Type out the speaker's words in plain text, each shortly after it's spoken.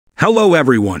Hello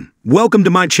everyone, welcome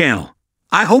to my channel.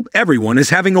 I hope everyone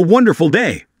is having a wonderful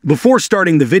day. Before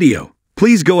starting the video,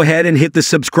 please go ahead and hit the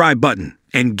subscribe button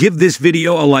and give this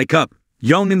video a like up.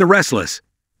 Young and the Restless.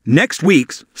 Next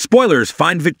week's spoilers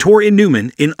find Victoria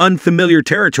Newman in unfamiliar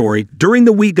territory during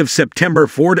the week of September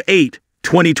 4 to 8,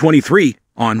 2023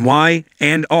 on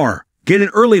Y&R. Get an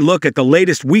early look at the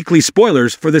latest weekly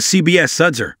spoilers for the CBS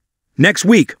Sudzer. Next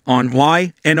week on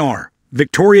Y&R,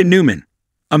 Victoria Newman,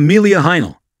 Amelia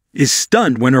Heinel, is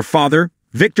stunned when her father,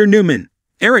 Victor Newman,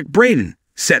 Eric Braden,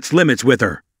 sets limits with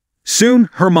her. Soon,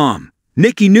 her mom,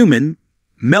 Nikki Newman,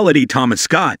 Melody Thomas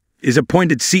Scott, is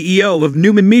appointed CEO of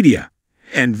Newman Media,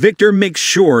 and Victor makes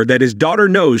sure that his daughter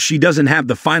knows she doesn't have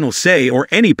the final say or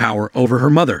any power over her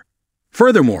mother.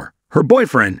 Furthermore, her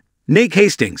boyfriend, Nate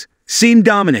Hastings, Sean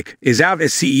Dominic, is out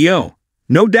as CEO.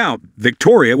 No doubt,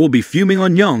 Victoria will be fuming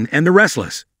on Young and the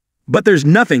Restless. But there's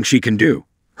nothing she can do.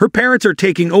 Her parents are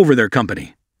taking over their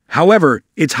company. However,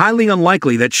 it's highly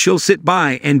unlikely that she'll sit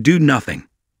by and do nothing.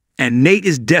 And Nate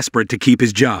is desperate to keep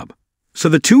his job. So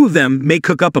the two of them may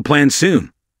cook up a plan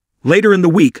soon. Later in the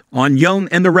week, on Young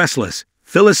and the Restless,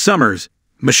 Phyllis Summers,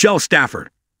 Michelle Stafford,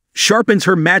 sharpens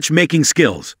her matchmaking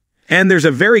skills. And there's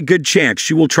a very good chance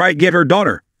she will try to get her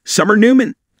daughter, Summer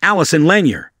Newman, Allison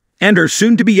Lanier, and her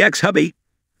soon-to-be ex-hubby,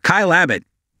 Kyle Abbott,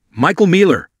 Michael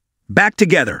Mealer, back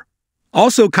together.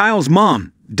 Also, Kyle's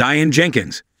mom, Diane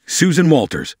Jenkins, Susan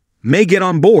Walters, may get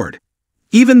on board.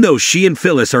 Even though she and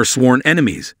Phyllis are sworn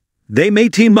enemies, they may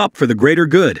team up for the greater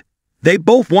good. They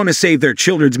both want to save their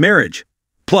children's marriage.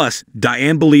 Plus,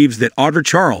 Diane believes that Audra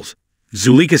Charles,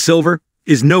 Zuleika Silver,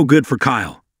 is no good for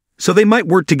Kyle. So they might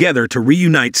work together to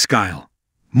reunite Skyle.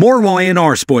 More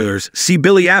Y&R spoilers see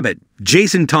Billy Abbott,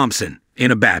 Jason Thompson,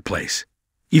 in a bad place.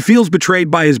 He feels betrayed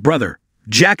by his brother,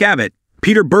 Jack Abbott,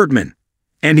 Peter Bergman,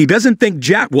 and he doesn't think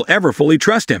Jack will ever fully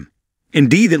trust him.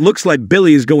 Indeed, it looks like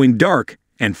Billy is going dark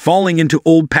and falling into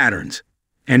old patterns.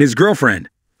 And his girlfriend,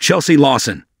 Chelsea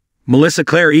Lawson, Melissa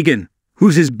Claire Egan,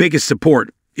 who's his biggest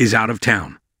support, is out of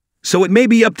town. So it may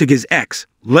be up to his ex,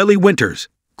 Lily Winters,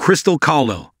 Crystal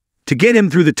Caldwell, to get him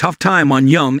through the tough time on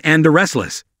Young and the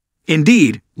Restless.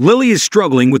 Indeed, Lily is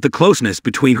struggling with the closeness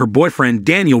between her boyfriend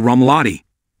Daniel Romalotti,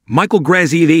 Michael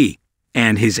Graziadei,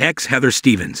 and his ex Heather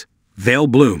Stevens, Vale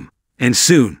Bloom, and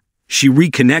soon, she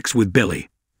reconnects with Billy.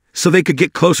 So they could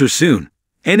get closer soon,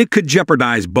 and it could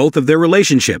jeopardize both of their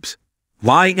relationships.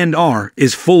 Y&R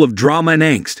is full of drama and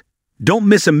angst. Don't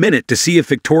miss a minute to see if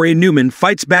Victoria Newman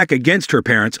fights back against her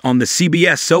parents on the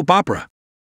CBS soap opera.